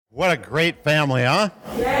What a great family, huh?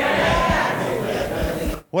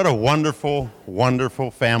 What a wonderful,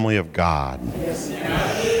 wonderful family of God.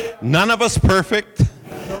 None of us perfect.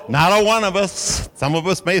 Not a one of us. Some of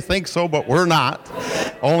us may think so, but we're not.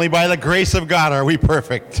 Only by the grace of God are we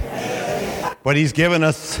perfect. But He's given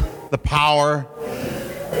us the power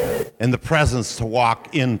and the presence to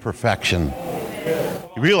walk in perfection.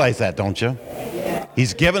 You realize that, don't you?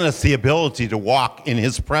 He's given us the ability to walk in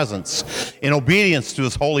His presence, in obedience to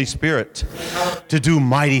His Holy Spirit, to do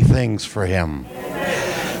mighty things for Him.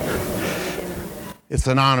 It's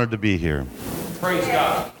an honor to be here. Praise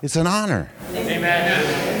God. It's an honor.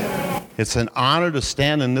 Amen. It's an honor to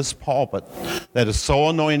stand in this pulpit that is so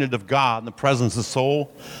anointed of God, and the presence is so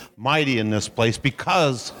mighty in this place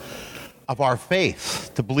because of our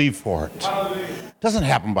faith to believe for it. It doesn't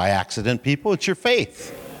happen by accident, people. It's your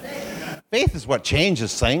faith. Faith is what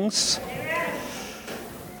changes things.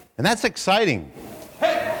 And that's exciting.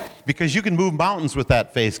 Because you can move mountains with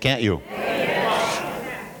that faith, can't you?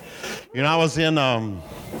 You know, I was in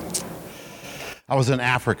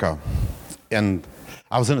Africa, and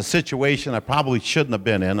I was in a situation I probably shouldn't have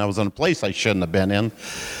been in. I was in a place I shouldn't have been in.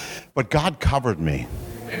 But God covered me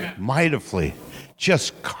mightily.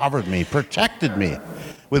 Just covered me, protected me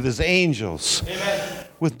with His angels.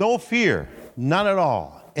 With no fear, none at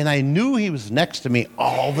all. And I knew He was next to me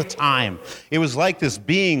all the time. It was like this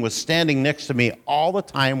being was standing next to me all the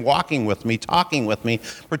time, walking with me, talking with me,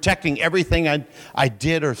 protecting everything I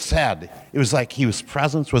did or said. It was like His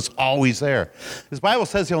presence was always there. His Bible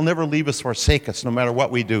says He'll never leave us, forsake us, no matter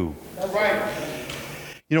what we do. That's right.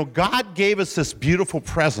 You know, God gave us this beautiful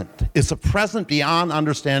present. It's a present beyond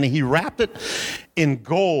understanding. He wrapped it in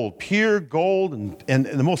gold, pure gold, and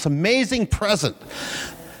the most amazing present.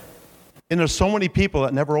 And there's so many people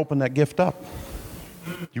that never open that gift up.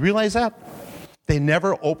 You realize that? They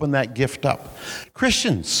never open that gift up.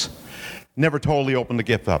 Christians never totally open the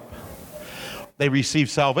gift up. They receive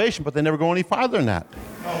salvation, but they never go any farther than that.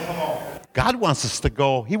 Oh, come on. God wants us to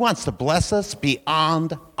go. He wants to bless us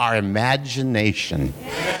beyond our imagination.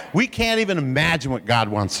 We can't even imagine what God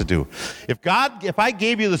wants to do. If I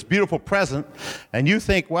gave you this beautiful present and you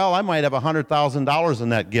think, well, I might have $100,000 in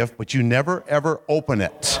that gift, but you never, ever open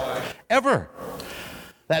it. Ever.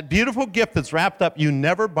 That beautiful gift that's wrapped up, you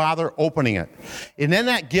never bother opening it. And then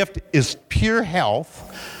that gift is pure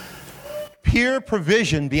health, pure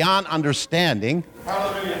provision beyond understanding.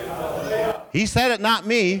 Hallelujah. He said it, not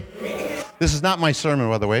me. This is not my sermon,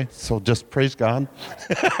 by the way, so just praise God.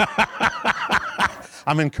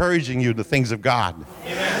 I'm encouraging you to things of God.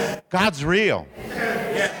 Amen. God's real.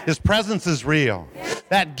 His presence is real.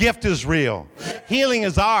 That gift is real. Healing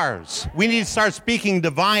is ours. We need to start speaking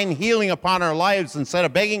divine healing upon our lives instead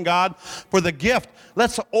of begging God for the gift.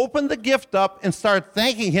 Let's open the gift up and start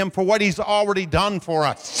thanking Him for what He's already done for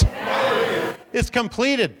us. It's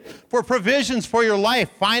completed. For provisions for your life,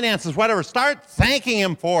 finances, whatever. Start thanking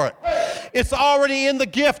Him for it. It's already in the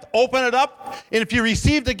gift. Open it up. And if you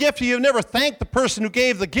received the gift and you've never thanked the person who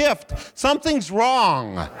gave the gift, something's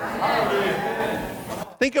wrong.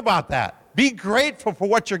 Think about that. Be grateful for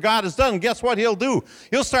what your God has done. Guess what He'll do?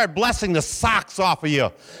 He'll start blessing the socks off of you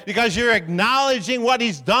because you're acknowledging what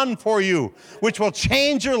He's done for you, which will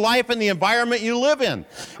change your life and the environment you live in.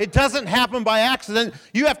 It doesn't happen by accident.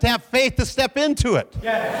 You have to have faith to step into it.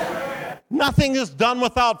 Yes. Nothing is done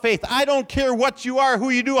without faith. I don't care what you are,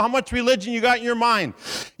 who you do, how much religion you got in your mind.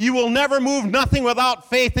 You will never move nothing without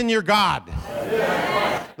faith in your God.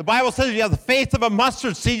 The Bible says if you have the faith of a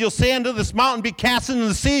mustard seed, you'll say unto this mountain, be cast into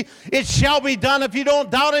the sea. It shall be done if you don't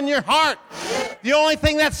doubt in your heart. The only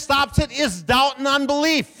thing that stops it is doubt and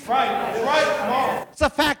unbelief. Right. Come on. It's a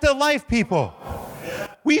fact of life, people.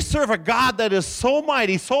 We serve a God that is so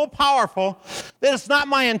mighty, so powerful, that it's not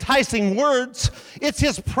my enticing words. It's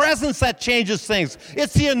His presence that changes things.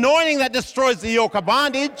 It's the anointing that destroys the yoke of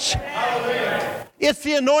bondage. Hallelujah. It's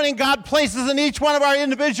the anointing God places in each one of our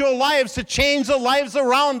individual lives to change the lives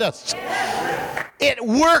around us. It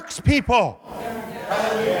works, people.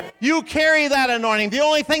 You carry that anointing. The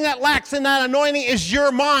only thing that lacks in that anointing is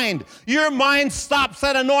your mind. Your mind stops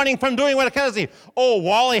that anointing from doing what it can do. Oh,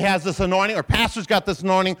 Wally has this anointing, or Pastor's got this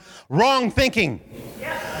anointing. Wrong thinking.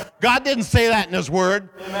 God didn't say that in His Word.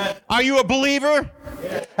 Amen. Are you a believer?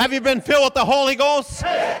 Yes. Have you been filled with the Holy Ghost?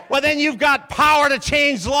 Well, then you've got power to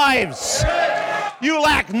change lives. You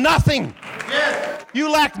lack nothing. Yes.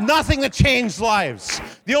 You lack nothing to change lives.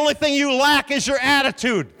 The only thing you lack is your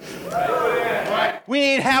attitude. Right. We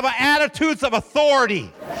need to have attitudes of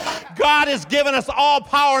authority. God has given us all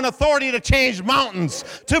power and authority to change mountains,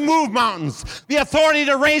 to move mountains, the authority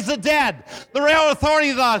to raise the dead, the real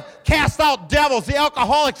authority to cast out devils, the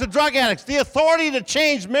alcoholics, the drug addicts, the authority to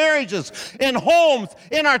change marriages in homes,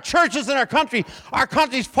 in our churches, in our country. Our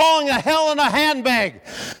country's falling to hell in a handbag.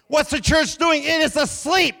 What's the church doing? It is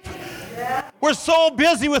asleep. We're so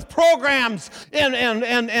busy with programs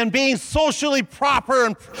and being socially proper.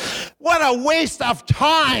 And what a waste of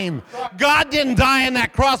time. God didn't die on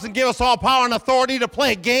that cross and give us all power and authority to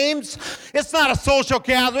play games. It's not a social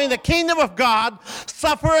gathering. The kingdom of God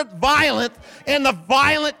suffereth violent, and the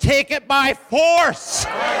violent take it by force.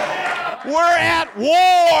 We're at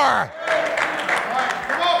war.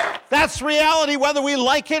 That's reality, whether we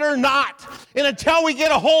like it or not. And until we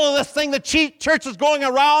get a hold of this thing, the church is going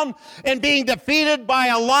around and being defeated by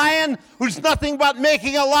a lion who's nothing but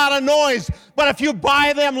making a lot of noise. But if you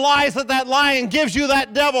buy them lies that lion gives you,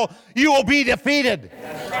 that devil, you will be defeated.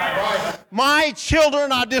 My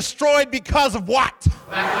children are destroyed because of what?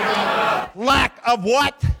 Lack of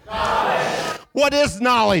what? What is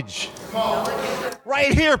knowledge?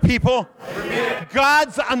 Right here, people.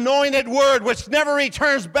 God's anointed word, which never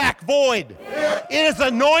returns back void. It is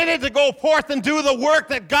anointed to go forth and do the work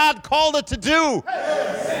that God called it to do.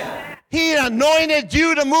 He anointed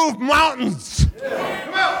you to move mountains.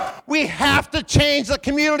 We have to change the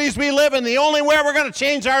communities we live in. The only way we're going to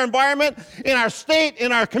change our environment, in our state,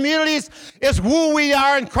 in our communities, is who we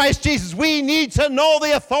are in Christ Jesus. We need to know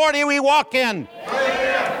the authority we walk in.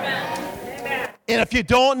 And if you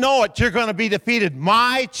don't know it, you're going to be defeated.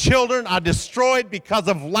 My children are destroyed because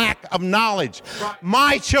of lack of knowledge.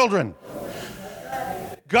 My children.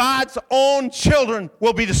 God's own children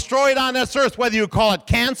will be destroyed on this earth, whether you call it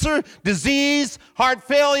cancer, disease, heart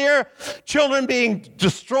failure, children being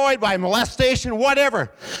destroyed by molestation, whatever.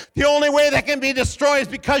 The only way they can be destroyed is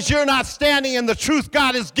because you're not standing in the truth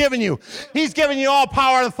God has given you. He's given you all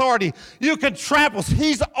power and authority. You can trample.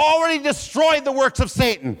 He's already destroyed the works of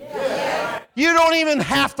Satan. You don't even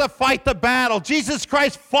have to fight the battle. Jesus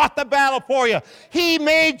Christ fought the battle for you. He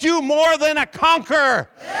made you more than a conqueror.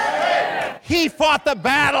 He fought the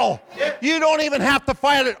battle. You don't even have to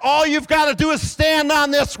fight it. All you've got to do is stand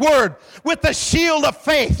on this word with the shield of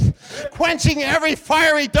faith, quenching every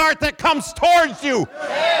fiery dart that comes towards you.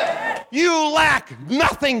 You lack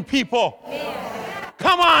nothing, people.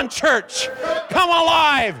 Come on, church. Come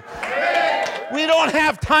alive. We don't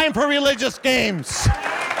have time for religious games.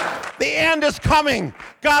 The end is coming.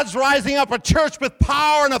 God's rising up a church with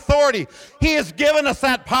power and authority. He has given us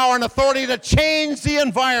that power and authority to change the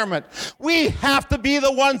environment. We have to be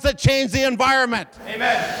the ones that change the environment.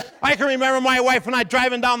 Amen. I can remember my wife and I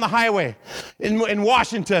driving down the highway in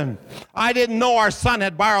Washington. I didn't know our son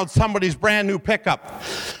had borrowed somebody's brand new pickup.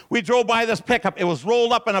 We drove by this pickup. It was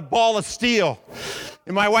rolled up in a ball of steel.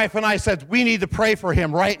 And my wife and I said, we need to pray for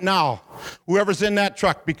him right now, whoever's in that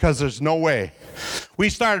truck, because there's no way. We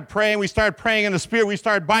started praying in the Spirit. We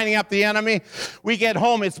started binding up the enemy. We get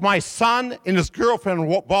home, it's my son and his girlfriend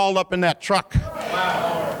balled up in that truck.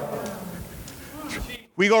 Wow.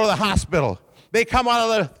 We go to the hospital. They come out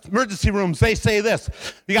of the emergency rooms. They say this,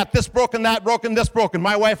 you got this broken, that broken, this broken.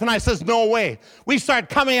 My wife and I says, no way. We start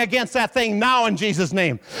coming against that thing now in Jesus'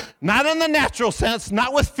 name. Not in the natural sense,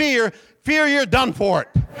 not with fear. Fear, you're done for it.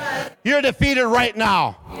 You're defeated right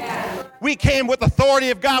now. We came with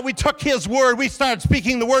authority of God. We took his word. We started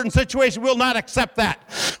speaking the word in situation. We'll not accept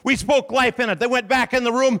that. We spoke life in it. They went back in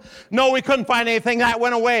the room. No, we couldn't find anything. That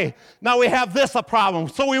went away. Now we have this a problem.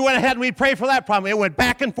 So we went ahead and we prayed for that problem. It went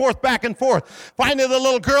back and forth, back and forth. Finally, the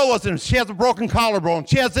little girl was in. She has a broken collarbone.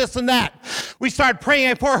 She has this and that. We started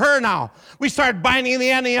praying for her now. We started binding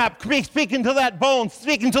the enemy up, speaking to that bone,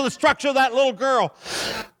 speaking to the structure of that little girl.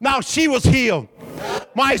 Now she was healed.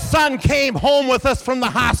 My son came home with us from the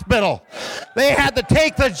hospital. They had to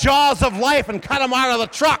take the jaws of life and cut him out of the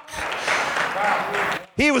truck.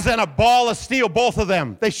 He was in a ball of steel, both of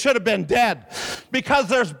them. They should have been dead. Because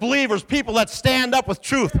there's believers, people that stand up with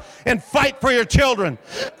truth and fight for your children.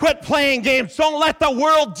 Quit playing games. Don't let the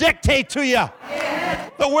world dictate to you.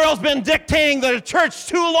 The world's been dictating the church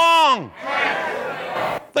too long.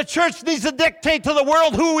 The church needs to dictate to the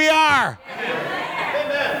world who we are.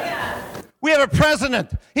 We have a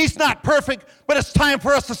president. He's not perfect, but it's time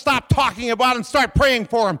for us to stop talking about him and start praying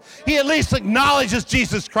for him. He at least acknowledges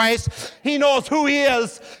Jesus Christ. He knows who he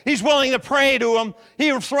is. He's willing to pray to him.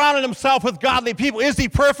 He surrounded himself with godly people. Is he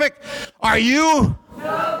perfect? Are you?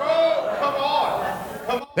 No. Come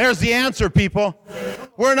on. There's the answer, people.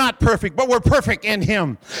 We're not perfect, but we're perfect in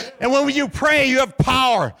him. And when you pray, you have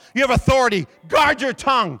power. You have authority. Guard your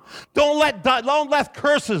tongue. Don't let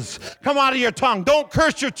curses come out of your tongue. Don't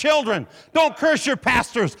curse your children. Don't curse your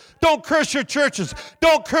pastors. Don't curse your churches.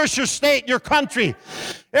 Don't curse your state, your country.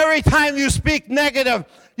 Every time you speak negative,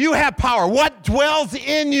 you have power. What dwells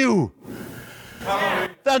in you?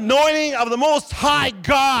 The anointing of the Most High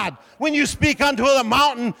God. When you speak unto the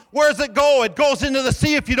mountain, where does it go? It goes into the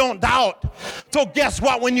sea if you don't doubt. So guess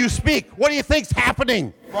what? When you speak, what do you think's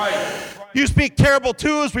happening? Right. You speak terrible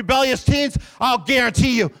twos, rebellious teens, I'll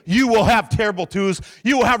guarantee you, you will have terrible twos.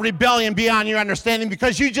 You will have rebellion beyond your understanding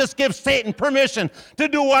because you just give Satan permission to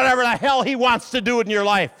do whatever the hell he wants to do in your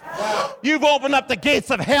life. Wow. You've opened up the gates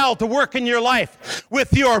of hell to work in your life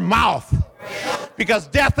with your mouth. Because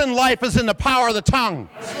death and life is in the power of the tongue.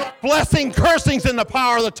 Blessing, cursing's in the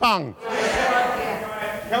power of the tongue.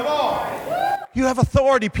 Come on. You have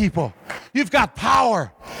authority, people. You've got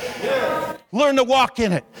power. Learn to walk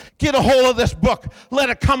in it. Get a hold of this book. Let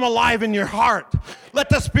it come alive in your heart. Let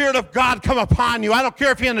the Spirit of God come upon you. I don't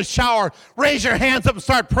care if you're in the shower. Raise your hands up and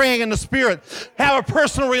start praying in the Spirit. Have a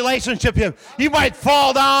personal relationship with Him. You might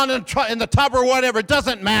fall down in the tub or whatever. It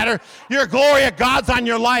doesn't matter. Your glory of God's on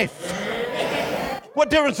your life. What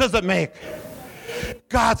difference does it make?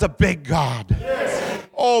 God's a big God.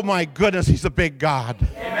 Oh my goodness, He's a big God.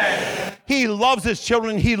 Amen. He loves His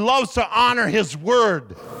children. He loves to honor His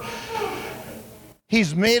word.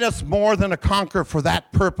 He's made us more than a conqueror for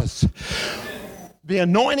that purpose. The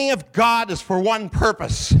anointing of God is for one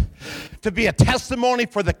purpose, to be a testimony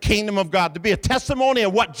for the kingdom of God, to be a testimony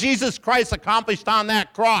of what Jesus Christ accomplished on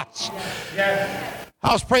that cross. Yes.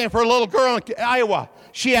 I was praying for a little girl in Iowa.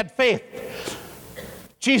 She had faith.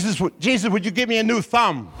 Jesus, would you give me a new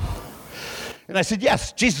thumb? And I said,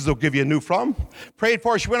 yes, Jesus will give you a new thumb. Prayed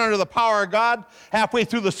for her. She went under the power of God. Halfway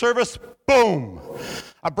through the service, boom,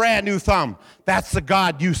 a brand new thumb. That's the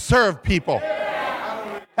God you serve, people.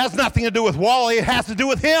 Has nothing to do with Wally. It has to do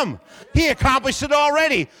with Him. He accomplished it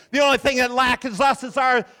already. The only thing that lacks us is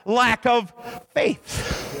our lack of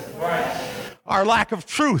faith. Right. Our lack of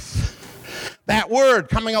truth. That word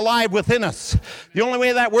coming alive within us. The only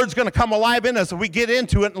way that word's going to come alive in us is if we get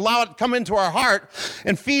into it and allow it to come into our heart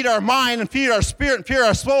and feed our mind and feed our spirit and feed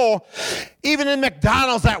our soul. Even in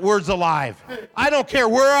McDonald's, that word's alive. I don't care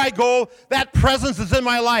where I go, that presence is in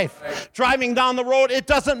my life. Driving down the road, it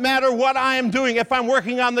doesn't matter what I am doing. If I'm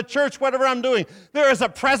working on the church, whatever I'm doing, there is a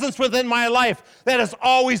presence within my life that is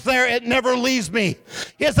always there. It never leaves me.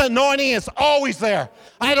 His anointing is always there.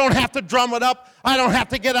 I don't have to drum it up. I don't have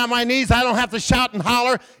to get on my knees. I don't have to shout and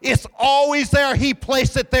holler. It's always there. He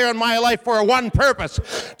placed it there in my life for one purpose,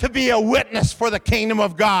 to be a witness for the kingdom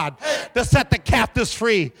of God, to set the captives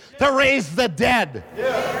free, to raise the dead.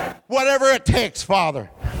 Whatever it takes, Father.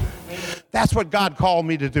 That's what God called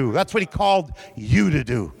me to do. That's what He called you to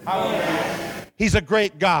do. He's a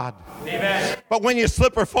great God. Amen. But when you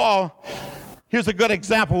slip or fall, here's a good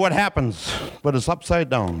example of what happens, but it's upside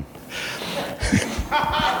down.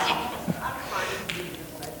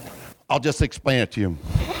 I'll just explain it to you.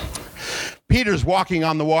 Peter's walking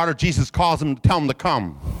on the water. Jesus calls him to tell him to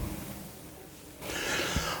come.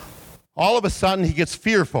 All of a sudden, he gets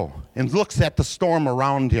fearful and looks at the storm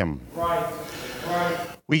around him. Right.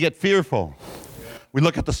 We get fearful. We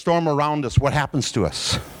look at the storm around us. What happens to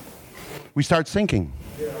us? We start sinking.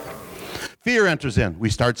 Fear enters in. We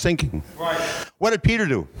start sinking. Right. What did Peter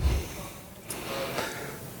do?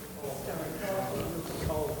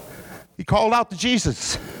 He called out to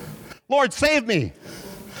Jesus. Lord, save me.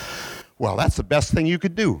 Well, that's the best thing you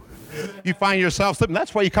could do. You find yourself slipping.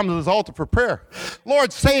 That's why you come to this altar for prayer.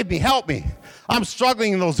 Lord, save me. Help me. I'm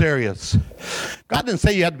struggling in those areas. God didn't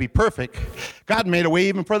say you had to be perfect. God made a way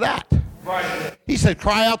even for that. Right. He said,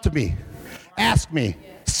 cry out to me. Ask me.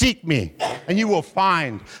 Seek me. And you will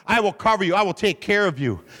find. I will cover you. I will take care of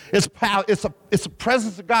you. It's a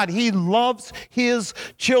presence of God. He loves His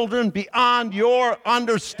children beyond your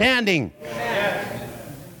understanding. Yes.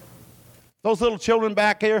 Those little children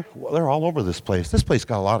back here, well, they're all over this place. This place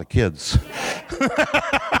got a lot of kids.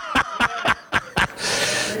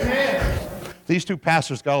 These two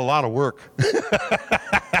pastors got a lot of work.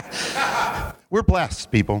 We're blessed,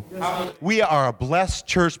 people. We are a blessed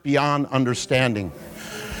church beyond understanding.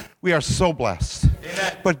 We are so blessed.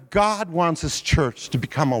 But God wants His church to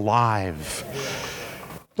become alive.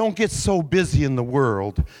 Don't get so busy in the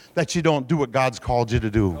world that you don't do what God's called you to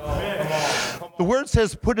do. The word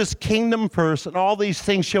says, put His kingdom first, and all these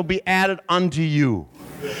things shall be added unto you.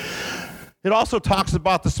 It also talks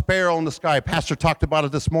about the sparrow in the sky. Pastor talked about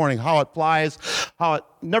it this morning, how it flies, how it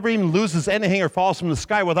never even loses anything or falls from the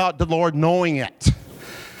sky without the Lord knowing it.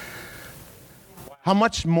 how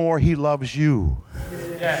much more he loves you.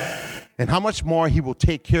 Yes. And how much more he will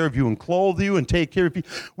take care of you and clothe you and take care of you.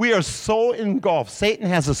 We are so engulfed. Satan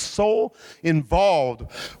has us so involved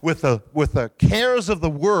with the cares of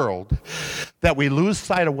the world that we lose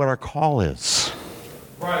sight of what our call is.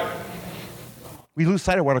 Right. We lose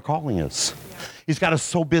sight of what our calling is. He's got us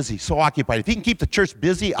so busy, so occupied. If he can keep the church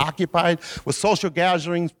busy, occupied with social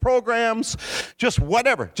gatherings, programs, just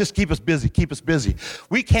whatever, just keep us busy, keep us busy.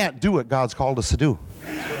 We can't do what God's called us to do.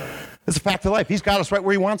 It's a fact of life. He's got us right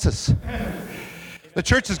where he wants us. The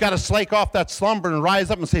church has got to slake off that slumber and rise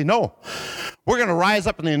up and say, no, we're going to rise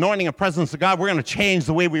up in the anointing and presence of God. We're going to change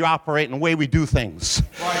the way we operate and the way we do things.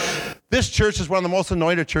 Right. This church is one of the most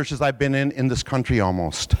anointed churches I've been in this country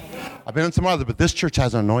almost. I've been in some other, but this church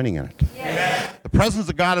has an anointing in it. Yes. The presence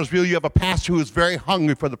of God is real. You have a pastor who is very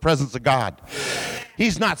hungry for the presence of God.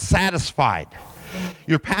 He's not satisfied.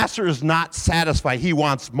 Your pastor is not satisfied. He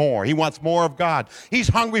wants more. He wants more of God. He's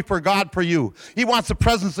hungry for God for you. He wants the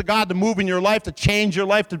presence of God to move in your life, to change your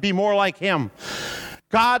life, to be more like him.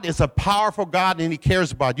 God is a powerful God, and he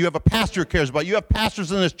cares about you. You have a pastor who cares about you. You have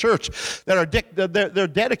pastors in this church that are they're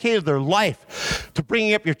dedicated their life to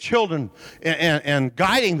bringing up your children and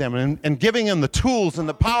guiding them and giving them the tools and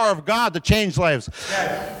the power of God to change lives.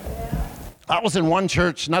 Yes. I was in one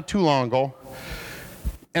church not too long ago,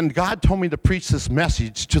 and God told me to preach this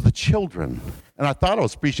message to the children. And I thought I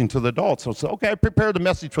was preaching to the adults. So I said, okay, I prepared the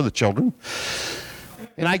message for the children.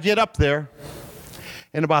 And I get up there,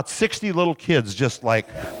 and about 60 little kids just like,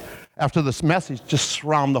 after this message, just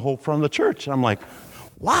surround the whole front of the church. And I'm like,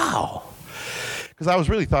 wow. Because I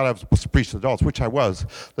really thought I was supposed to preach to the adults, which I was.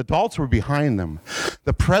 The adults were behind them.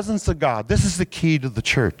 The presence of God, this is the key to the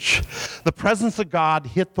church. The presence of God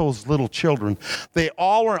hit those little children. They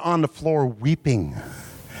all were on the floor weeping.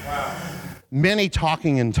 Wow. Many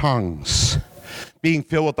talking in tongues, being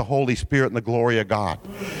filled with the Holy Spirit and the glory of God.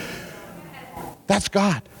 That's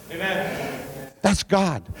God. Amen. That's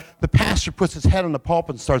God. The pastor puts his head on the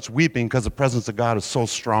pulpit and starts weeping because the presence of God is so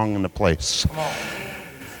strong in the place. Come on.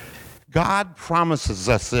 God promises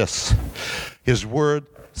us this. His word,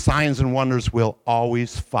 signs and wonders will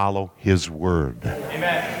always follow his word.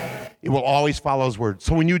 Amen. It will always follow his word.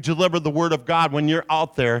 So when you deliver the word of God, when you're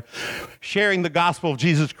out there sharing the gospel of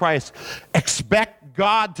Jesus Christ, expect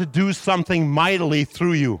God to do something mightily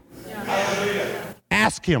through you. Hallelujah.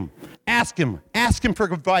 Ask him. Ask him. Ask him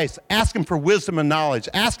for advice. Ask him for wisdom and knowledge.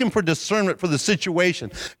 Ask him for discernment for the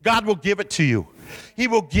situation. God will give it to you. He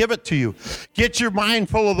will give it to you. Get your mind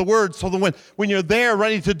full of the word so that when you're there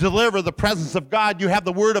ready to deliver the presence of God, you have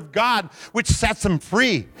the word of God which sets them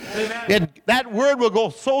free. Amen. That word will go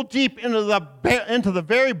so deep into the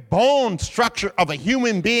very bone structure of a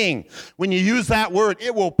human being. When you use that word,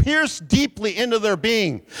 it will pierce deeply into their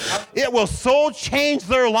being. It will so change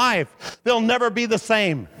their life, they'll never be the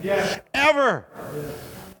same. Yes. Ever.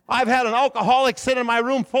 I've had an alcoholic sit in my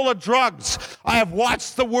room full of drugs. I have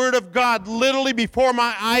watched the word of God literally before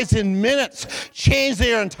my eyes in minutes change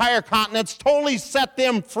their entire continents, totally set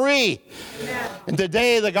them free. Amen. And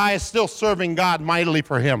today the guy is still serving God mightily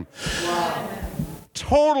for him. Wow.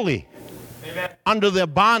 Totally. Amen. Under the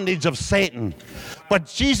bondage of Satan. But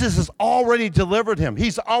Jesus has already delivered him.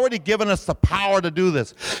 He's already given us the power to do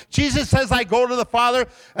this. Jesus says, I go to the Father,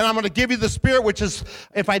 and I'm going to give you the Spirit, which is,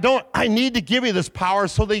 if I don't, I need to give you this power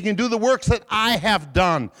so that you can do the works that I have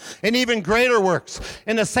done, and even greater works.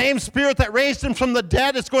 And the same Spirit that raised him from the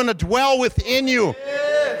dead is going to dwell within you.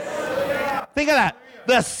 Yes. Think of that.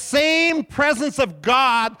 The same presence of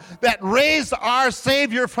God that raised our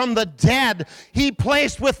Savior from the dead, he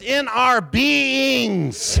placed within our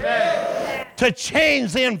beings. Yes. To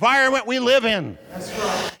change the environment we live in. That's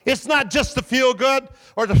right. It's not just to feel good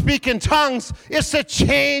or to speak in tongues. It's to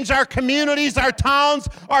change our communities, our towns,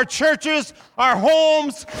 our churches, our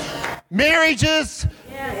homes, marriages,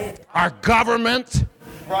 yes. Our government.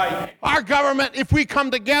 Right. Our government, if we come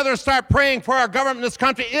together and start praying for our government in this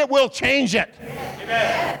country, it will change it.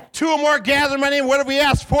 Amen. Two or more gather my name, whatever we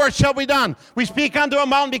ask for, it shall be done. We speak unto a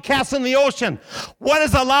mountain, be cast in the ocean. What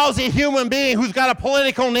is a lousy human being who's got a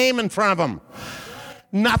political name in front of him?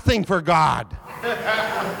 Nothing for God.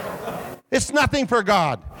 It's nothing for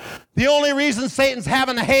God. The only reason Satan's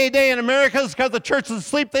having a heyday in America is because the church is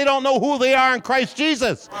asleep. They don't know who they are in Christ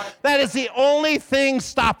Jesus. That is the only thing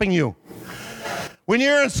stopping you. When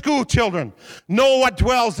you're in school, children, know what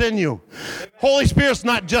dwells in you. Holy Spirit's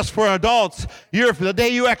not just for adults. The day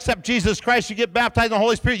you accept Jesus Christ, you get baptized in the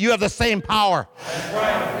Holy Spirit, you have the same power.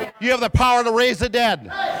 Right. You have the power to raise the dead.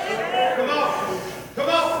 Come on. Come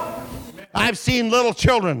on. I've seen little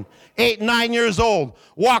children, 8 and 9 years old,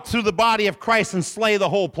 walk through the body of Christ and slay the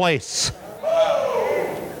whole place.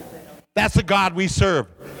 That's the God we serve.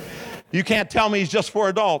 You can't tell me he's just for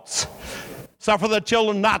adults. Suffer the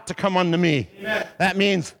children not to come unto me. Amen. That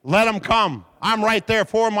means let them come. I'm right there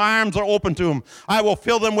for them. My arms are open to them. I will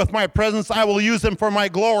fill them with my presence. I will use them for my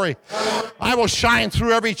glory. I will shine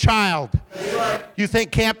through every child. You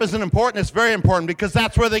think camp isn't important? It's very important because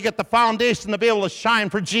that's where they get the foundation to be able to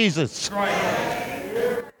shine for Jesus.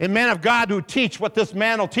 And men of God who teach what this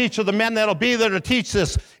man will teach, or the men that will be there to teach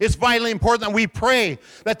this, it's vitally important that we pray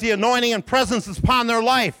that the anointing and presence is upon their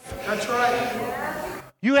life. That's right.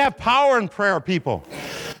 You have power in prayer, people.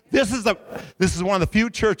 This is one of the few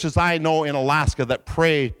churches I know in Alaska that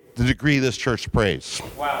pray the degree this church prays.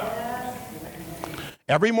 Wow.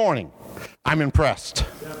 Every morning, I'm impressed.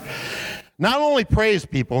 Not only praise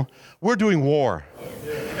people, we're doing war.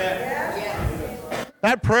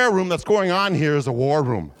 That prayer room that's going on here is a war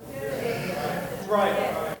room. Right.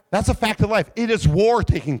 That's a fact of life. It is war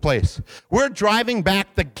taking place. We're driving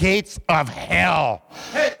back the gates of hell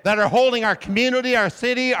that are holding our community, our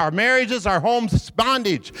city, our marriages, our homes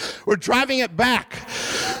bondage. We're driving it back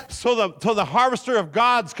so the harvester of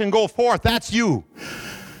gods can go forth. That's you.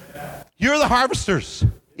 You're the harvesters.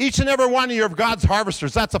 Each and every one of you are God's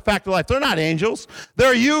harvesters. That's a fact of life. They're not angels.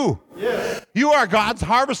 They're you. Yes. You are God's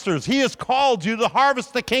harvesters. He has called you to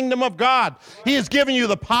harvest the kingdom of God. He has given you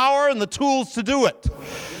the power and the tools to do it.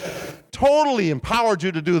 Totally empowered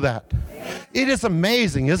you to do that. It is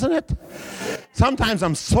amazing, isn't it? Sometimes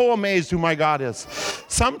I'm so amazed who my God is.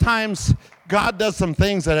 Sometimes God does some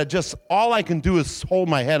things that all I can do is hold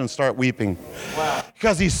my head and start weeping. Wow.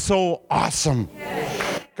 Because he's so awesome.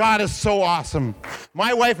 God is so awesome.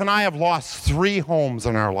 My wife and I have lost 3 homes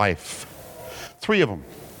in our life. 3 of them.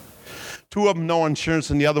 2 of them no insurance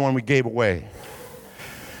and the other one we gave away.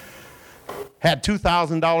 Had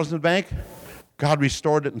 $2,000 in the bank. God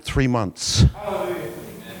restored it in 3 months. Hallelujah.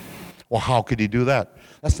 Well, how could he do that?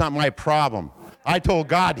 That's not my problem. I told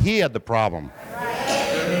God he had the problem.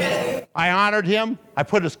 I honored him. I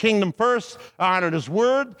put his kingdom first. I honored his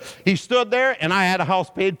word. He stood there, and I had a house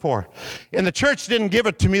paid for. And the church didn't give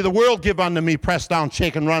it to me. The world gave unto me, pressed down,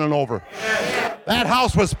 shaken, running over. That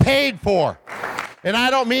house was paid for. And I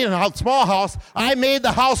don't mean a small house. I made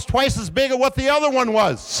the house twice as big as what the other one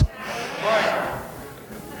was.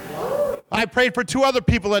 I prayed for 2 other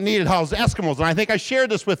people that needed houses, Eskimos, and I think I shared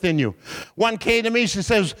this within you. One came to me, she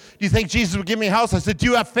says, do you think Jesus would give me a house? I said, do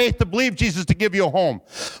you have faith to believe Jesus to give you a home?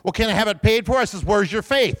 Well, can I have it paid for? I says, where's your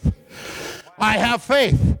faith? I have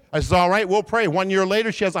faith. I said, all right, we'll pray. 1 year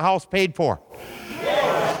later, she has a house paid for.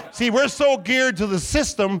 See, we're so geared to the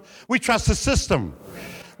system, we trust the system.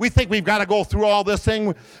 We think we've got to go through all this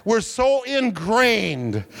thing. We're so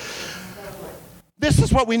ingrained. This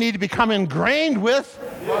is what we need to become ingrained with.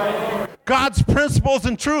 God's principles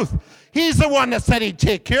and truth. He's the one that said he'd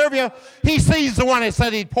take care of you. He's the one that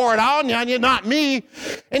said he'd pour it out on you, not me.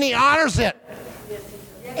 And he honors it.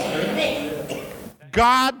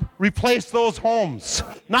 God replaced those homes.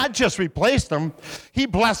 Not just replaced them. He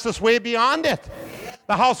blessed us way beyond it.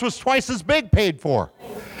 The house was twice as big paid for.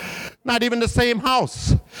 Not even the same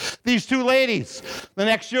house. These 2 ladies, the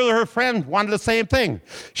next year her friend wanted the same thing.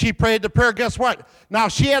 She prayed the prayer, guess what? Now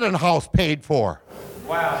she had a house paid for.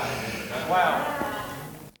 Wow. Wow.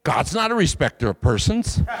 God's not a respecter of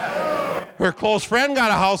persons. Her close friend got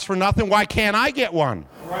a house for nothing. Why can't I get one?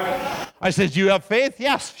 Right. I said, you have faith?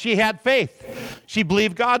 Yes, she had faith. She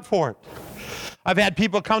believed God for it. I've had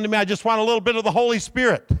people come to me, I just want a little bit of the Holy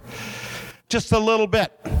Spirit. Just a little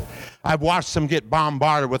bit. I've watched them get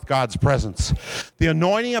bombarded with God's presence. The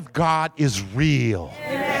anointing of God is real.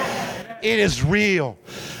 It is real.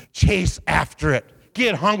 Chase after it.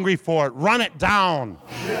 Get hungry for it. Run it down.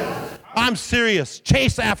 I'm serious.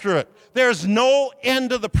 Chase after it. There's no end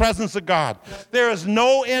to the presence of God. There is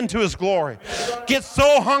no end to his glory. Get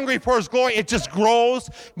so hungry for his glory, it just grows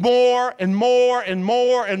more and more and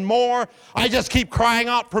more and more. I just keep crying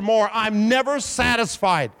out for more. I'm never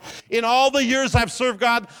satisfied. In all the years I've served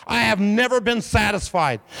God, I have never been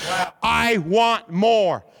satisfied. I want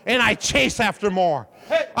more, and I chase after more.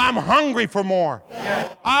 I'm hungry for more.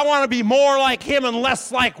 I want to be more like him and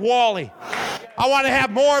less like Wally. I want to have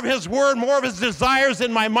more of his word, more of his desires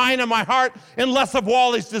in my mind and my heart, and less of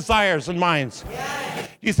Wally's desires and minds.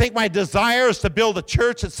 You think my desire is to build a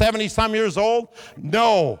church at 70-some years old?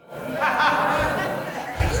 No.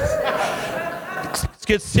 Let's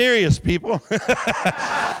get serious, people.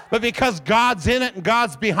 But because God's in it and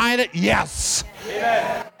God's behind it, yes.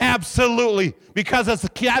 Absolutely. Because it's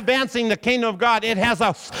advancing the kingdom of God. It has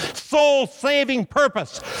a soul-saving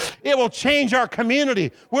purpose. It will change our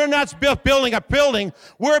community. We're not building a building.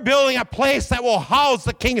 We're building a place that will house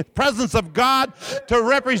the presence of God to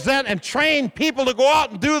represent and train people to go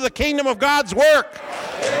out and do the kingdom of God's work.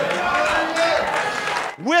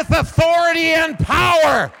 With authority and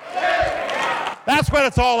power. That's what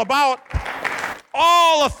it's all about.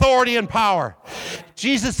 All authority and power.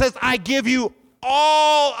 Jesus says, I give you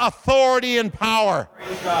all authority and power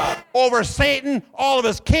over Satan, all of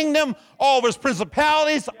his kingdom, all of his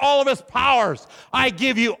principalities, all of his powers. I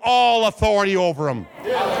give you all authority over him.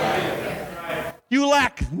 You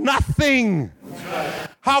lack nothing.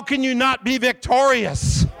 How can you not be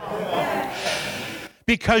victorious?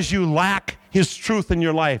 Because you lack his truth in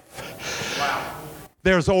your life.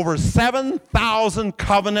 There's over 7,000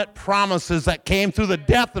 covenant promises that came through the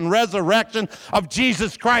death and resurrection of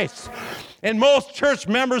Jesus Christ. And most church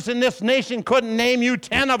members in this nation couldn't name you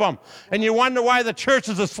 10 of them. And you wonder why the church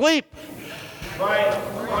is asleep.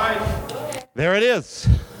 Right. There it is.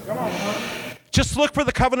 Come on. Just look for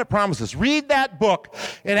the covenant promises. Read that book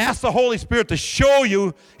and ask the Holy Spirit to show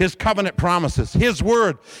you his covenant promises, his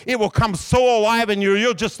word. It will come so alive in you.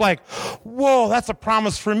 You're just like, whoa, that's a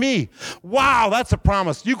promise for me. Wow, that's a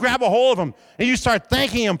promise. You grab a hold of him and you start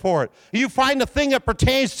thanking him for it. You find the thing that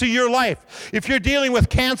pertains to your life. If you're dealing with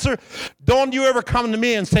cancer, don't you ever come to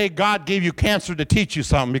me and say, God gave you cancer to teach you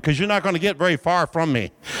something, because you're not going to get very far from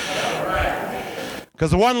me.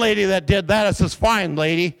 Because the one lady that did that, I says, fine,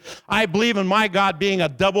 lady. I believe in my God being a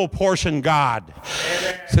double portion God.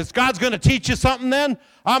 Since God's going to teach you something then,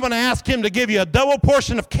 I'm going to ask him to give you a double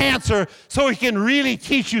portion of cancer so he can really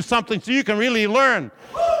teach you something, so you can really learn.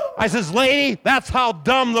 I says, lady, that's how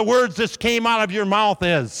dumb the words that came out of your mouth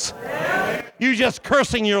is. You just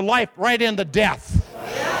cursing your life right into death.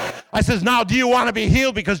 I says, now, do you want to be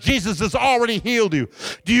healed? Because Jesus has already healed you.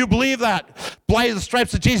 Do you believe that? By the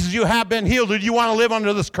stripes of Jesus, you have been healed. Or do you want to live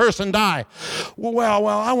under this curse and die? Well,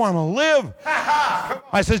 I want to live.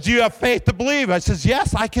 I says, do you have faith to believe? I says,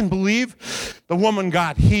 yes, I can believe. The woman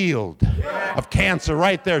got healed of cancer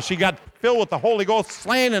right there. She got filled with the Holy Ghost,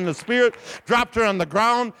 slain in the Spirit, dropped her on the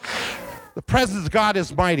ground. The presence of God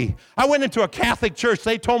is mighty. I went into a Catholic church.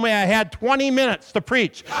 They told me I had 20 minutes to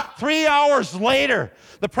preach. 3 hours later,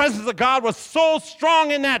 the presence of God was so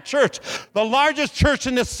strong in that church. The largest church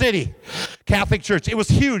in this city, Catholic church. It was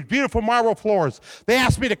huge, beautiful marble floors. They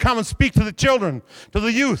asked me to come and speak to the children, to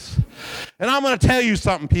the youth. And I'm going to tell you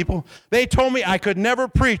something, people. They told me I could never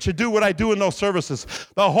preach or do what I do in those services.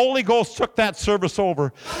 The Holy Ghost took that service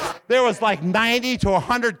over. There was like 90 to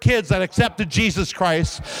 100 kids that accepted Jesus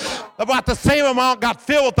Christ. About the same amount got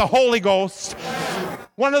filled with the Holy Ghost.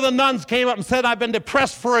 One of the nuns came up and said, I've been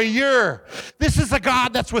depressed for a year. This is the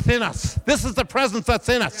God that's within us. This is the presence that's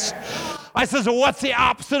in us. I says, well, what's the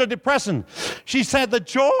opposite of depression? She said, the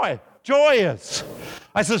joy. Joy is.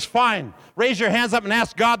 I says, fine. Raise your hands up and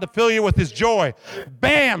ask God to fill you with his joy.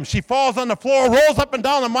 Bam! She falls on the floor, rolls up and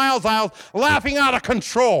down the miles aisle, laughing out of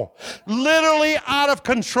control. Literally out of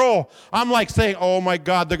control. I'm like saying, oh my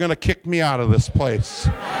God, they're going to kick me out of this place.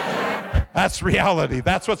 That's reality.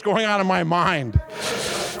 That's what's going on in my mind.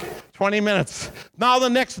 20 minutes. Now the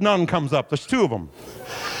next nun comes up. There's two of them.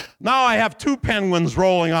 Now I have two penguins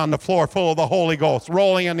rolling on the floor full of the Holy Ghost,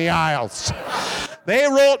 rolling in the aisles. They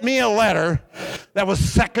wrote me a letter that was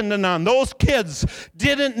second to none. Those kids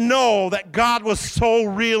didn't know that God was so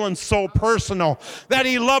real and so personal, that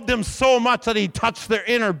he loved them so much that he touched their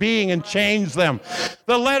inner being and changed them.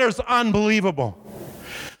 The letter's unbelievable.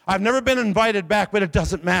 I've never been invited back, but it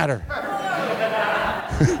doesn't matter.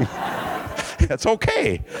 It's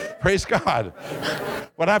okay. Praise God.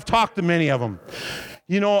 But I've talked to many of them.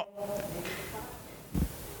 You know,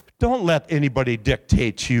 don't let anybody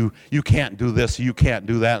dictate you. You can't do this, you can't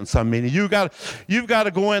do that in some meeting. You've got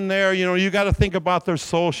to go in there, you know, you got to think about their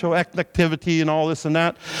social activity and all this and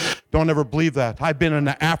that. Don't ever believe that. I've been in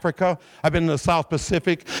Africa. I've been in the South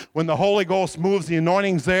Pacific. When the Holy Ghost moves, the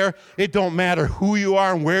anointing's there. It don't matter who you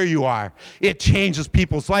are and where you are. It changes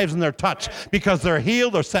people's lives in their touch because they're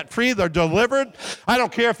healed, they're set free, they're delivered. I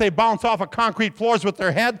don't care if they bounce off of concrete floors with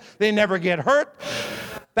their head. They never get hurt.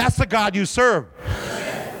 That's the God you serve.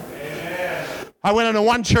 I went into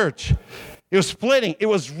one church. It was splitting. It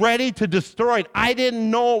was ready to destroy it. I didn't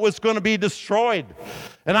know it was going to be destroyed.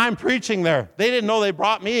 And I'm preaching there. They didn't know they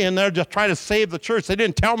brought me in there just trying to save the church. They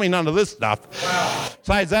didn't tell me none of this stuff. Wow.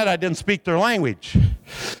 Besides that, I didn't speak their language.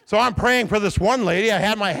 So I'm praying for this one lady. I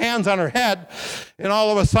had my hands on her head. And all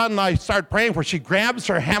of a sudden, I start praying for her. She grabs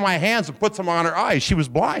my hands and puts them on her eyes. She was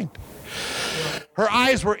blind. Her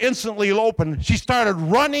eyes were instantly open. She started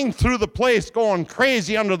running through the place, going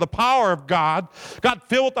crazy under the power of God, got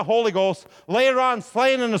filled with the Holy Ghost, later on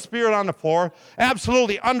slain in the Spirit on the floor,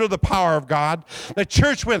 absolutely under the power of God. The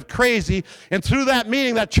church went crazy, and through that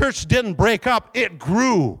meeting, that church didn't break up, it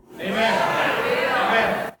grew.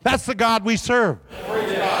 Amen. That's the God we serve.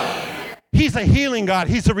 He's a healing God.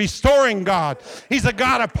 He's a restoring God. He's a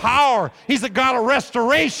God of power. He's a God of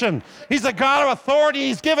restoration. He's a God of authority.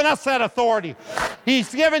 He's given us that authority.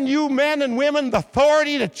 He's given you men and women the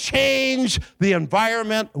authority to change the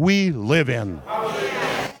environment we live in.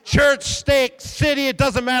 Church, state, city, it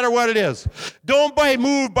doesn't matter what it is. Don't be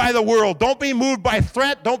moved by the world. Don't be moved by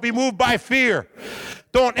threat. Don't be moved by fear.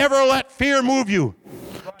 Don't ever let fear move you.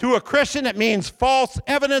 To a Christian, it means false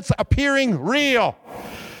evidence appearing real.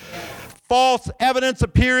 False evidence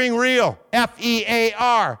appearing real.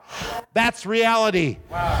 F-E-A-R. That's reality.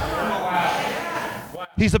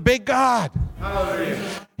 He's a big God.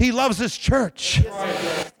 He loves his church.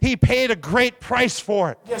 He paid a great price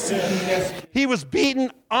for it. He was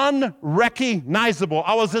beaten unrecognizable.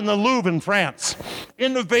 I was in the Louvre in France.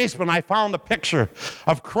 In the basement, I found a picture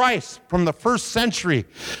of Christ from the first century.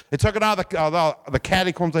 They took it out of the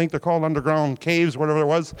catacombs, I think they're called, underground caves, whatever it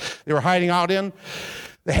was they were hiding out in.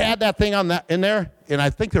 They had that thing in there, and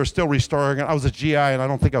I think they were still restoring it. I was a GI, and I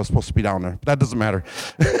don't think I was supposed to be down there, but that doesn't matter.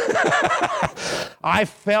 I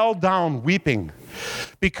fell down weeping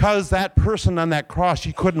because that person on that cross,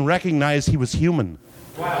 you couldn't recognize he was human.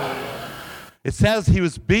 Wow. It says he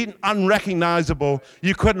was beaten unrecognizable.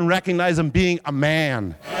 You couldn't recognize him being a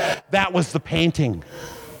man. That was the painting.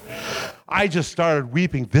 I just started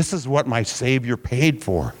weeping. This is what my Savior paid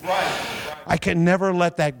for. I can never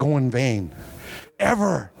let that go in vain.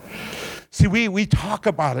 Ever. See, we talk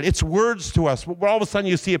about it. It's words to us. But all of a sudden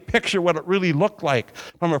you see a picture what it really looked like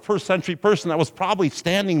from a first century person that was probably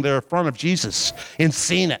standing there in front of Jesus and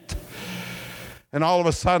seen it. And all of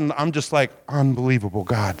a sudden I'm just like, unbelievable,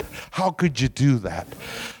 God. How could you do that?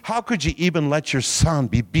 How could you even let your son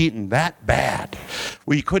be beaten that bad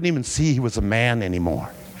where you couldn't even see he was a man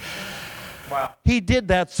anymore? Wow. He did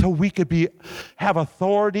that so we could have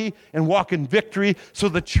authority and walk in victory, so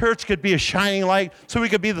the church could be a shining light, so we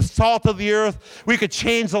could be the salt of the earth. We could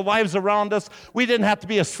change the lives around us. We didn't have to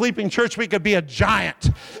be a sleeping church. We could be a giant,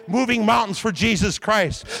 moving mountains for Jesus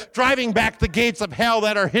Christ, driving back the gates of hell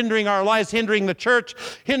that are hindering our lives, hindering the church,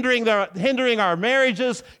 hindering our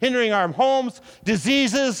marriages, hindering our homes,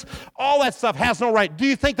 diseases. All that stuff has no right. Do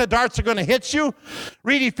you think the darts are going to hit you?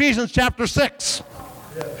 Read Ephesians chapter 6.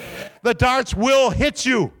 The darts will hit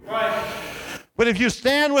you. Right. But if you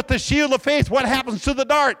stand with the shield of faith, what happens to the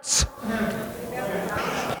darts?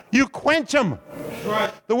 You quench them.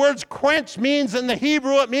 Right. The word quench means in the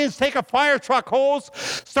Hebrew, it means take a fire truck hose,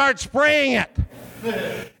 start spraying it.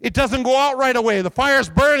 It doesn't go out right away. The fire's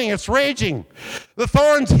burning. It's raging. The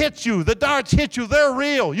thorns hit you. The darts hit you. They're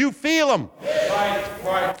real. You feel them.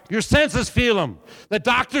 Right. Your senses feel them. The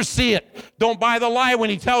doctors see it. Don't buy the lie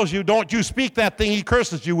when he tells you, don't you speak that thing he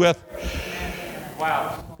curses you with.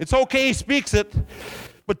 Wow. It's okay he speaks it,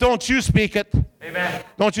 but don't you speak it. Amen.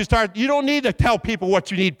 You don't need to tell people what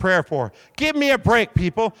you need prayer for. Give me a break,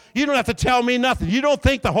 people. You don't have to tell me nothing. You don't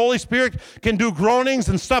think the Holy Spirit can do groanings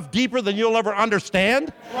and stuff deeper than you'll ever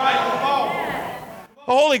understand? Right.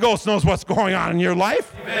 The Holy Ghost knows what's going on in your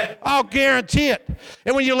life. Amen. I'll guarantee it.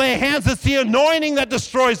 And when you lay hands, it's the anointing that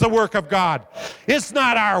destroys the work of God. It's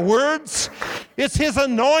not our words. It's his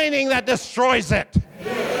anointing that destroys it.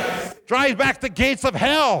 Drives back the gates of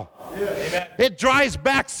hell. It drives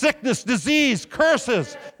back sickness, disease,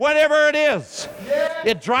 curses, whatever it is.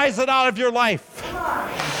 It drives it out of your life.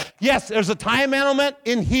 Yes, there's a time element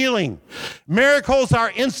in healing. Miracles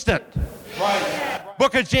are instant. Right.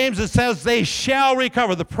 Book of James, it says they shall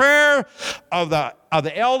recover. The prayer of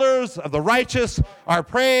the elders, of the righteous are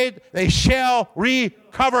prayed, they shall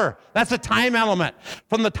recover. That's a time element.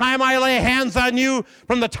 From the time I lay hands on you,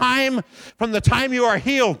 from the time you are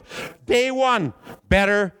healed, day one,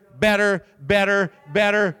 better,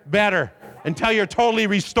 until you're totally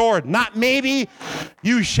restored. Not maybe,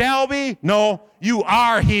 you shall be. No, you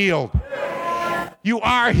are healed. You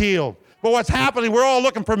are healed. But what's happening, we're all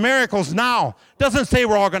looking for miracles now. Doesn't say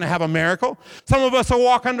we're all going to have a miracle. Some of us will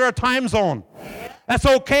walk under a time zone. That's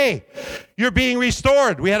okay. You're being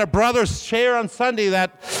restored. We had a brother share on Sunday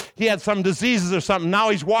that he had some diseases or something. Now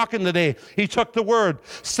he's walking today. He took the word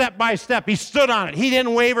step by step. He stood on it. He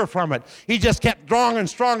didn't waver from it. He just kept stronger and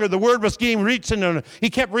stronger. The word was getting reached into him.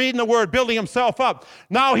 He kept reading the word, building himself up.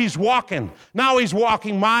 Now he's walking. Now he's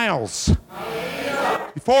walking miles.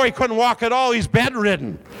 Before he couldn't walk at all. He's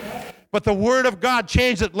bedridden. But the Word of God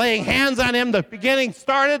changed it. Laying hands on him, the beginning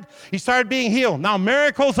started. He started being healed. Now,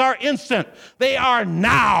 miracles are instant. They are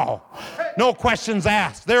now. No questions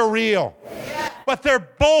asked. They're real. But they're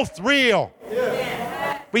both real.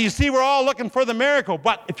 But you see, we're all looking for the miracle.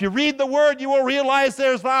 But if you read the Word, you will realize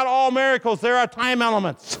there's not all miracles. There are time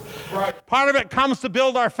elements. Right. Part of it comes to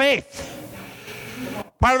build our faith.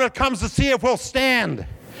 Part of it comes to see if we'll stand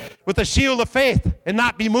with the shield of faith and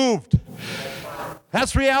not be moved.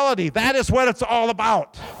 That's reality. That is what it's all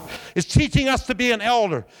about. It's teaching us to be an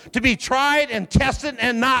elder, to be tried and tested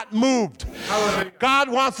and not moved. Hallelujah. God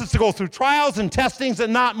wants us to go through trials and testings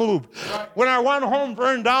and not moved. When our one home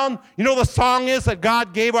burned down, you know the song is that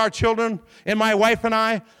God gave our children and my wife and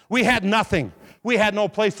I? We had nothing. We had no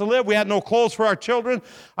place to live. We had no clothes for our children.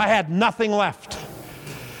 I had nothing left.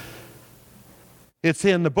 It's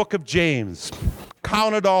in the book of James.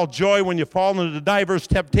 Count it all joy when you fall into diverse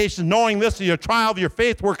temptations, knowing this is your trial of your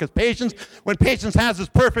faith worketh patience. When patience has its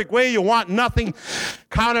perfect way, you want nothing.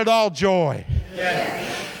 Count it all joy.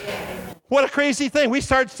 Yes. What a crazy thing. We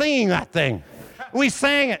started singing that thing. We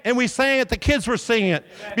sang it, and we sang it. The kids were singing it.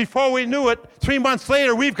 Before we knew it, 3 months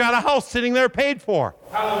later, we've got a house sitting there paid for.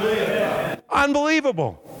 Hallelujah.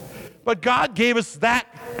 Unbelievable. But God gave us that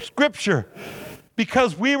scripture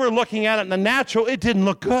because we were looking at it in the natural. It didn't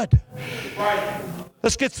look good. Right.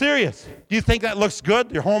 Let's get serious. Do you think that looks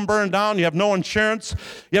good? Your home burned down, you have no insurance,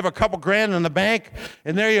 you have a couple grand in the bank,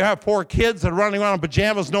 and there you have 4 kids that are running around in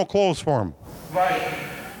pajamas, no clothes for them. Right.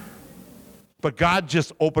 But God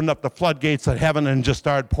just opened up the floodgates of heaven and just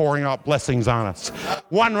started pouring out blessings on us,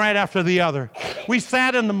 one right after the other. We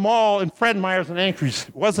sat in the mall in Fred Meyer's in Anchorage.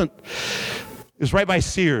 It was right by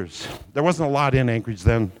Sears. There wasn't a lot in Anchorage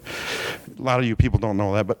then. A lot of you people don't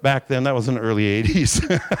know that, but back then, that was in the early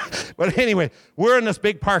 80s. But anyway, we're in this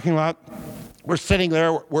big parking lot. We're sitting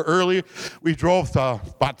there. We're early. We drove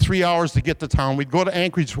about 3 hours to get to town. We'd go to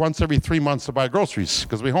Anchorage once every 3 months to buy groceries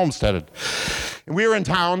because we homesteaded. And we were in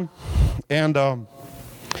town, and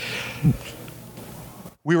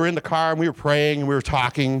we were in the car, and we were praying, and we were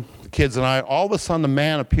talking, the kids and I. All of a sudden, the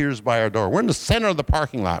man appears by our door. We're in the center of the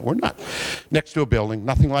parking lot. We're not next to a building,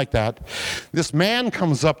 nothing like that. This man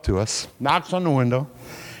comes up to us, knocks on the window.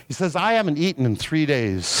 He says, I haven't eaten in 3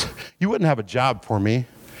 days. You wouldn't have a job for me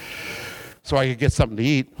so I could get something to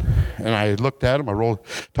eat. And I looked at him,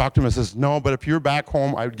 talked to him, and says, no, but if you're back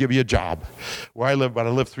home, I would give you a job. Where I live, but I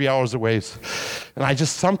live 3 hours away. And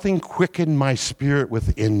something quickened my spirit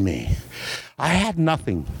within me. I had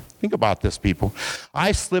nothing. Think about this, people.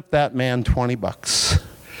 I slipped that man $20.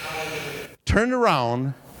 Turned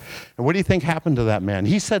around, and what do you think happened to that man?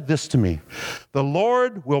 He said this to me, the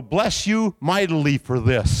Lord will bless you mightily for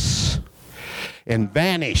this. And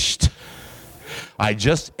vanished. I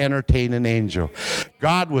just entertained an angel.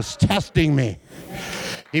 God was testing me.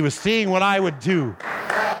 He was seeing what I would do.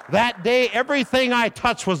 That day, everything I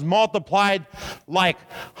touched was multiplied like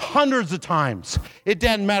hundreds of times. It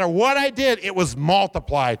didn't matter what I did, it was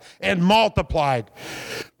multiplied and multiplied.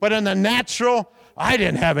 But in the natural, I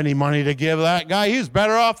didn't have any money to give that guy. He was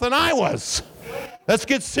better off than I was. Let's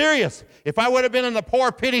get serious. If I would have been in the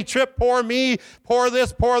poor pity trip, poor me, poor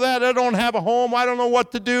this, poor that, I don't have a home, I don't know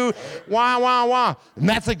what to do, wah, wah, wah. And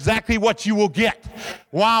that's exactly what you will get.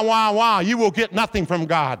 Wah, wah, wah. You will get nothing from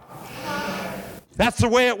God. That's the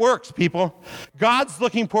way it works, people. God's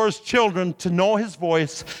looking for his children to know his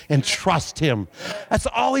voice and trust him. That's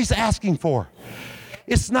all he's asking for.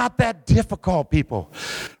 It's not that difficult, people.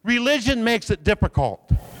 Religion makes it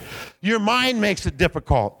difficult. Your mind makes it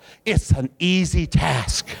difficult. It's an easy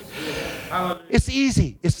task. It's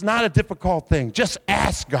easy. It's not a difficult thing. Just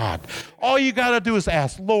ask God. All you got to do is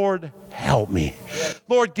ask, Lord, help me.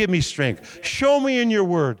 Lord, give me strength. Show me in your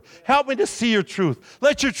word. Help me to see your truth.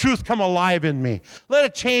 Let your truth come alive in me. Let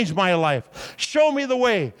it change my life. Show me the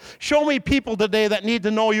way. Show me people today that need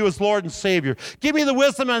to know you as Lord and Savior. Give me the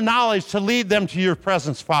wisdom and knowledge to lead them to your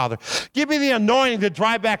presence, Father. Give me the anointing to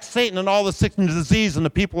drive back Satan and all the sickness and disease and the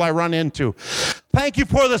people I run into. Thank you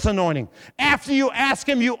for this anointing. After you ask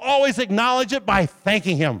him, you always acknowledge it by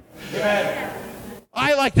thanking him. Amen.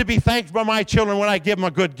 I like to be thanked by my children when I give them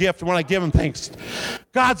a good gift and when I give them thanks.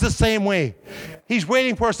 God's the same way. He's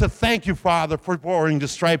waiting for us to thank you, Father, for bearing the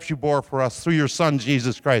stripes you bore for us through your Son,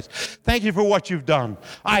 Jesus Christ. Thank you for what you've done.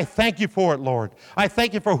 I thank you for it, Lord. I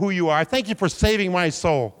thank you for who you are. I thank you for saving my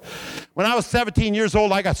soul. When I was 17 years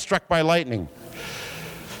old, I got struck by lightning.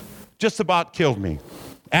 Just about killed me.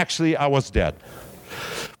 Actually, I was dead.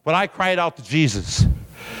 But I cried out to Jesus.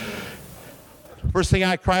 First thing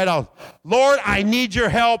I cried out, Lord, I need your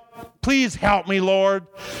help. Please help me, Lord.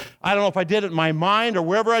 I don't know if I did it in my mind or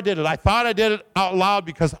wherever I did it. I thought I did it out loud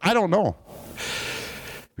because I don't know.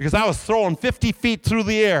 because I was throwing 50 feet through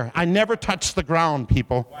the air. I never touched the ground,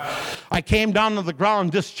 people. I came down to the ground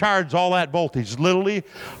and discharged all that voltage, literally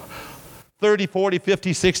 30, 40,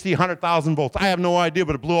 50, 60, 100,000 volts. I have no idea,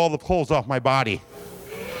 but it blew all the clothes off my body.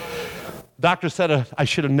 Doctor said I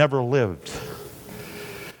should have never lived.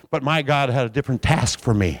 But my God had a different task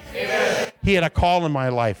for me. Amen. He had a call in my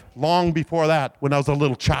life long before that when I was a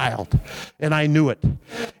little child, and I knew it.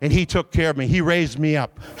 And he took care of me. He raised me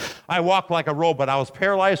up. I walked like a robot. I was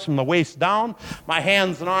paralyzed from the waist down. My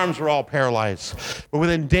hands and arms were all paralyzed. But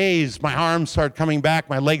within days, my arms started coming back.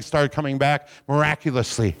 My legs started coming back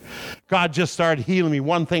miraculously. God just started healing me,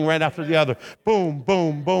 one thing right after the other. Boom,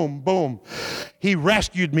 boom, boom, boom. He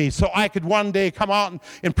rescued me so I could one day come out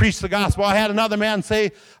and preach the gospel. I had another man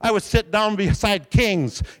say I would sit down beside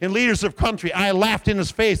kings and leaders of country. I laughed in his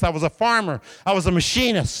face. I was a farmer. I was a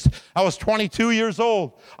machinist. I was 22 years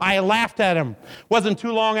old. I laughed at him. Wasn't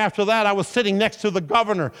too long after that, I was sitting next to the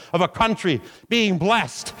governor of a country being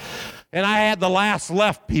blessed. And I had the last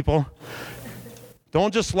left, people.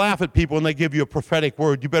 Don't just laugh at people when they give you a prophetic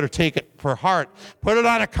word. You better take it for heart. Put it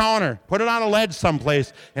on a counter. Put it on a ledge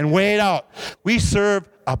someplace and weigh it out. We serve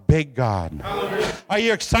a big God. Hallelujah. Are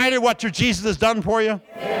you excited what your Jesus has done for you?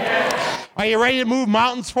 Yes. Are you ready to move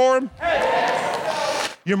mountains for him?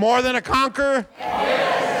 Yes. You're more than a conqueror?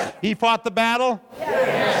 Yes. He fought the battle?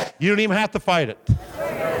 Yes. You don't even have to fight it.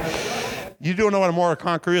 You don't know what a more a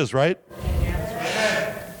conqueror is, right?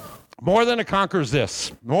 More than a conqueror is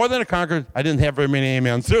this. More than a conqueror, I didn't have very many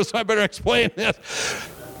amens there, so I better explain this.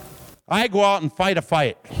 I go out and fight a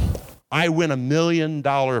fight. I win $1 million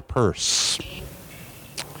purse.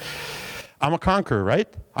 I'm a conqueror, right?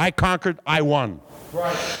 I conquered, I won.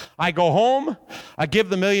 Right. I go home, I give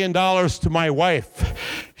the $1 million to my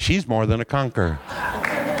wife. She's more than a conqueror.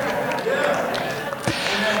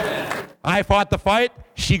 I fought the fight,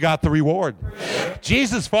 she got the reward.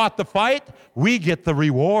 Jesus fought the fight, we get the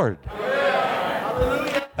reward.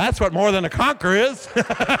 That's what more than a conqueror is.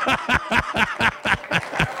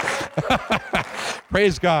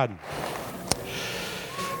 Praise God.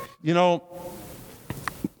 You know,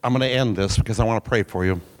 I'm going to end this because I want to pray for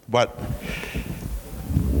you. But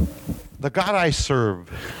the God I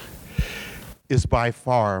serve is by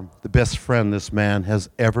far the best friend this man has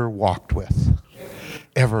ever walked with.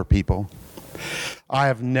 Ever, people.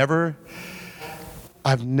 I've never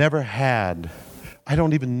had, I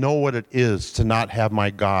don't even know what it is to not have my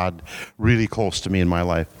God really close to me in my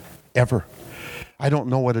life. Ever. I don't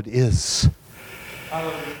know what it is.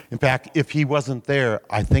 In fact, if he wasn't there,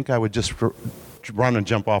 I think I would just run and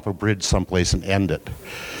jump off a bridge someplace and end it.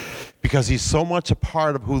 Because he's so much a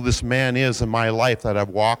part of who this man is in my life that I've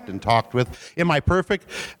walked and talked with. Am I perfect?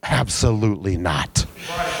 Absolutely not.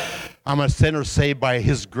 I'm a sinner saved by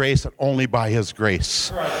his grace and only by his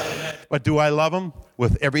grace. But do I love him?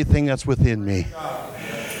 With everything that's within me.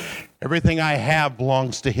 Everything I have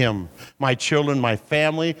belongs to him. My children, my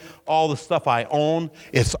family, all the stuff I own,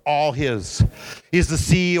 it's all his. He's the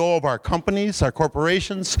CEO of our companies, our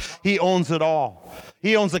corporations. He owns it all.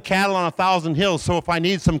 He owns the cattle on 1,000 hills, so if I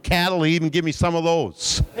need some cattle, he even give me some of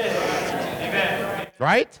those. Amen.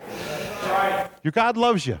 Right? Your God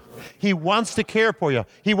loves you. He wants to care for you.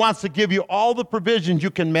 He wants to give you all the provisions you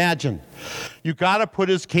can imagine. You got to put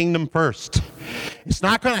his kingdom first. It's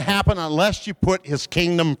not going to happen unless you put his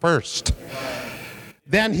kingdom first.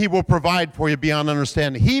 Then he will provide for you beyond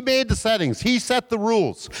understanding. He made the settings. He set the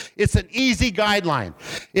rules. It's an easy guideline.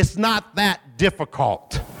 It's not that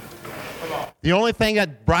difficult. The only thing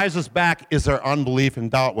that drives us back is our unbelief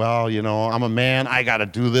and doubt. Well, you know, I'm a man. I got to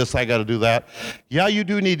do this. I got to do that. Yeah, you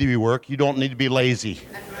do need to be work. You don't need to be lazy.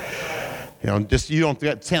 You know,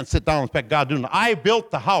 can't sit down and expect God to do it. I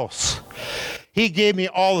built the house. He gave me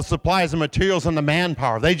all the supplies and materials and the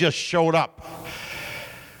manpower. They just showed up.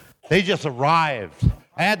 They just arrived.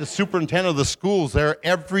 I had the superintendent of the schools there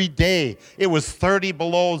every day. It was 30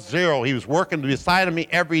 below zero. He was working beside of me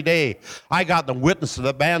every day. I got the witness of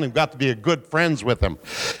the man and got to be good friends with him.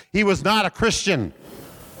 He was not a Christian.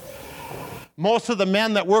 Most of the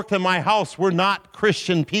men that worked in my house were not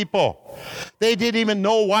Christian people. They didn't even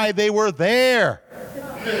know why they were there.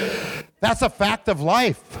 That's a fact of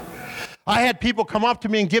life. I had people come up to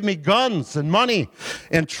me and give me guns and money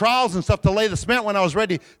and trowels and stuff to lay the cement when I was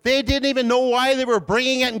ready. They didn't even know why they were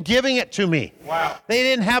bringing it and giving it to me. Wow. They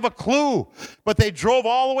didn't have a clue. But they drove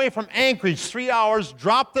all the way from Anchorage, 3 hours,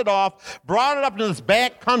 dropped it off, brought it up into this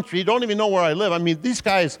back country. Don't even know where I live. I mean, these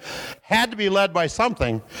guys had to be led by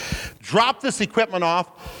something. Dropped this equipment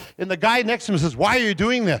off, and the guy next to him says, "Why are you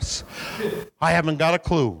doing this?" I haven't got a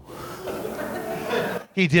clue.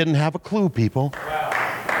 He didn't have a clue, people. Wow.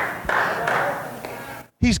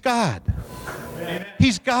 He's God.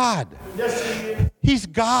 He's God. He's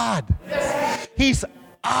God. He's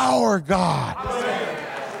our God.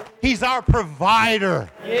 He's our provider.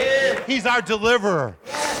 He's our deliverer.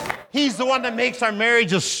 He's the one that makes our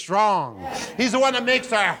marriages strong. He's the one that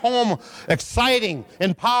makes our home exciting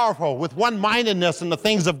and powerful with one-mindedness in the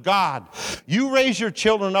things of God. You raise your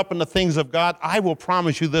children up in the things of God, I will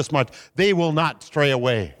promise you this much, they will not stray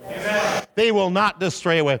away. Amen. They will not just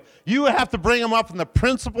stray away. You have to bring them up in the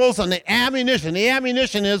principles and the ammunition. The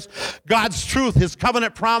ammunition is God's truth, His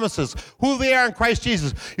covenant promises, who they are in Christ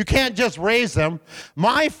Jesus. You can't just raise them.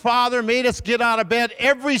 My father made us get out of bed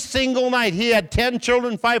every single night. He had 10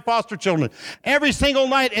 children, 5 foster children. Every single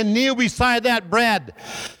night and kneel beside that bread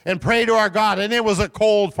and pray to our God. And it was a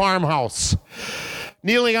cold farmhouse.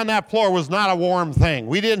 Kneeling on that floor was not a warm thing.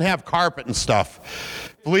 We didn't have carpet and stuff.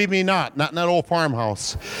 Believe me not in that old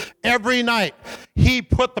farmhouse. Every night, he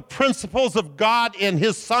put the principles of God in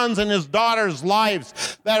his sons and his daughters'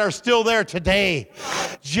 lives that are still there today.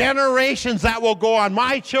 Generations that will go on.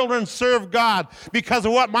 My children serve God because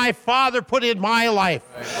of what my father put in my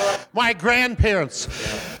life. My grandparents.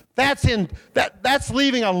 That's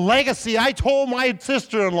leaving a legacy. I told my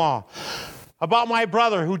sister-in-law about my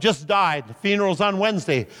brother who just died. The funeral's on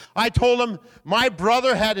Wednesday. I told him my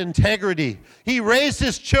brother had integrity. He raised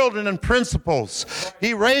his children in principles.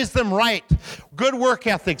 He raised them right. Good work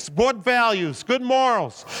ethics, good values, good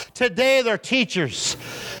morals. Today they're teachers.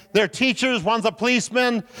 They're teachers. One's a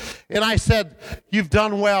policeman. And I said, you've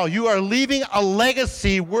done well. You are leaving a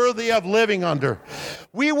legacy worthy of living under.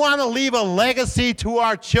 We want to leave a legacy to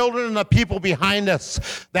our children and the people behind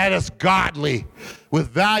us that is godly, with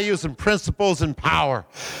values and principles and power.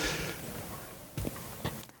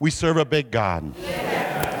 We serve a big God.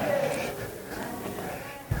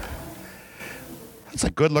 That's a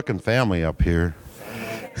good-looking family up here.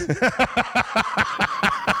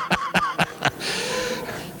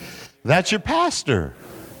 That's your pastor.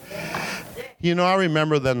 You know, I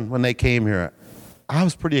remember then when they came here, I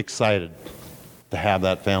was pretty excited to have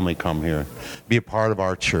that family come here, be a part of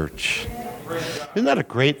our church. Isn't that a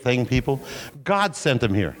great thing, people? God sent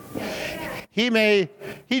them here. He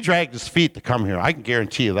dragged his feet to come here. I can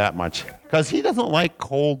guarantee you that much. Because he doesn't like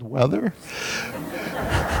cold weather.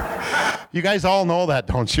 You guys all know that,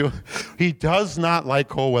 don't you? He does not like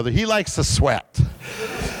cold weather. He likes to sweat.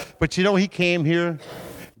 But you know, he came here.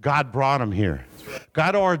 God brought him here.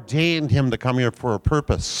 God ordained him to come here for a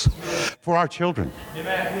purpose, for our children.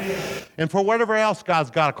 Amen. And for whatever else God's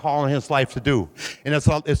got a call in his life to do. And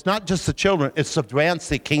it's not just the children, it's to advance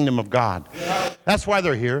the kingdom of God. Yeah. That's why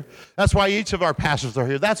they're here. That's why each of our pastors are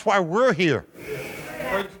here. That's why we're here.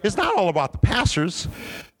 It's not all about the pastors.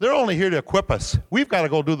 They're only here to equip us. We've got to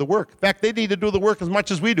go do the work. In fact, they need to do the work as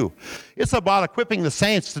much as we do. It's about equipping the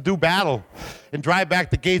saints to do battle and drive back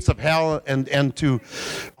the gates of hell and to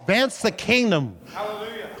advance the kingdom.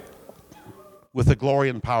 Hallelujah. With the glory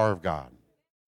and power of God.